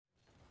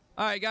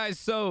All right, guys.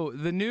 So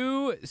the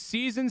new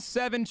season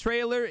 7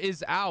 trailer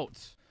is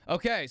out.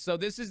 Okay, so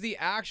this is the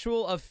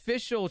actual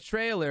official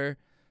trailer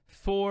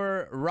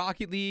for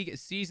Rocket League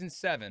season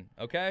 7.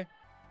 Okay,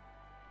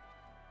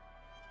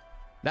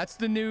 that's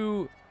the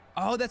new.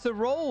 Oh, that's a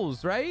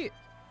Rolls, right?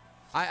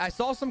 I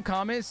saw some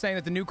comments saying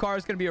that the new car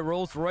is going to be a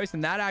Rolls Royce,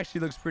 and that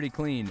actually looks pretty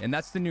clean. And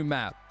that's the new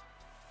map.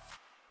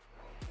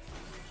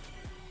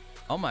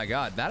 Oh my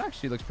god, that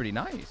actually looks pretty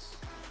nice.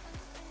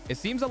 It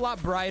seems a lot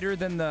brighter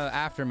than the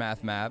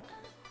Aftermath map.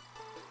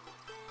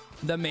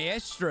 The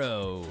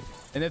Maestro.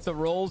 And it's a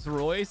Rolls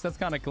Royce. That's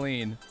kind of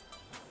clean.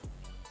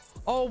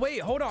 Oh,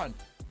 wait, hold on.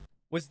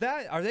 Was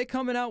that... Are they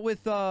coming out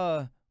with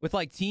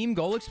like, team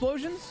goal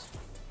explosions?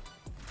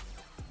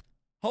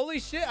 Holy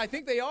shit, I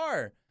think they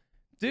are.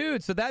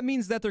 Dude, so that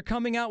means that they're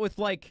coming out with,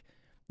 like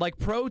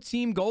pro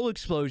team goal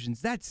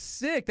explosions. That's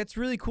sick. That's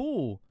really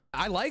cool.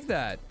 I like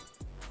that.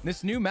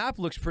 This new map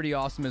looks pretty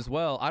awesome as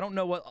well. I don't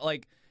know what,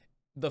 like...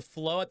 the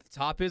flow at the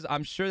top is.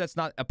 I'm sure that's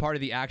not a part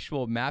of the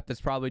actual map. That's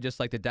probably just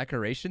like the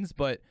decorations,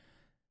 but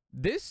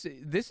this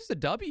is a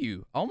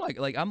W. Oh my,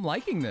 like I'm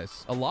liking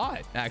this a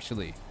lot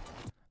actually.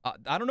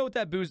 I don't know what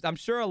that boost. I'm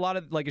sure a lot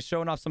of like is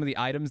showing off some of the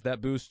items.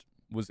 That boost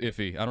was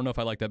iffy. I don't know if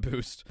I like that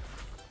boost.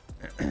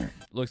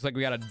 Looks like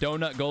we got a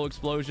donut goal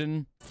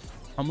explosion.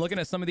 I'm looking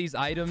at some of these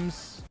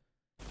items.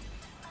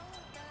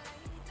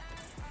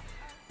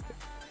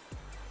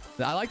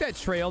 I like that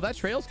trail. That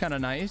trail's kind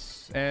of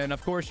nice. And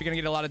of course, you're going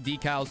to get a lot of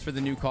decals for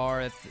the new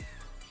car.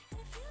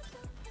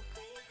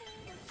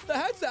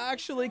 That's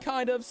actually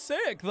kind of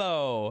sick,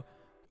 though.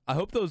 I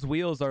hope those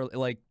wheels are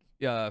like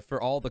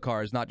for all the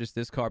cars, not just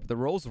this car. But the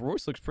Rolls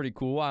Royce looks pretty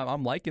cool.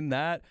 I'm liking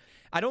that.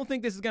 I don't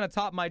think this is going to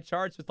top my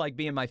charts with like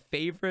being my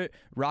favorite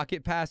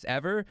Rocket Pass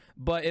ever,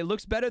 but it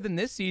looks better than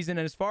this season.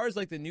 And as far as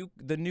like the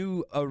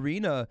new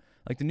arena,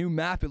 like the new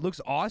map, it looks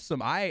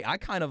awesome. I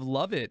kind of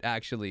love it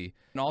actually.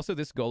 And also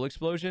this goal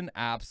explosion,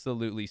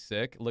 absolutely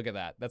sick. Look at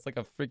that. That's like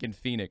a freaking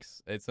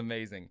phoenix. It's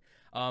amazing.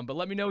 But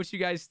let me know what you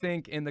guys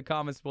think in the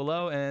comments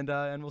below, and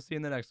we'll see you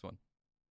in the next one.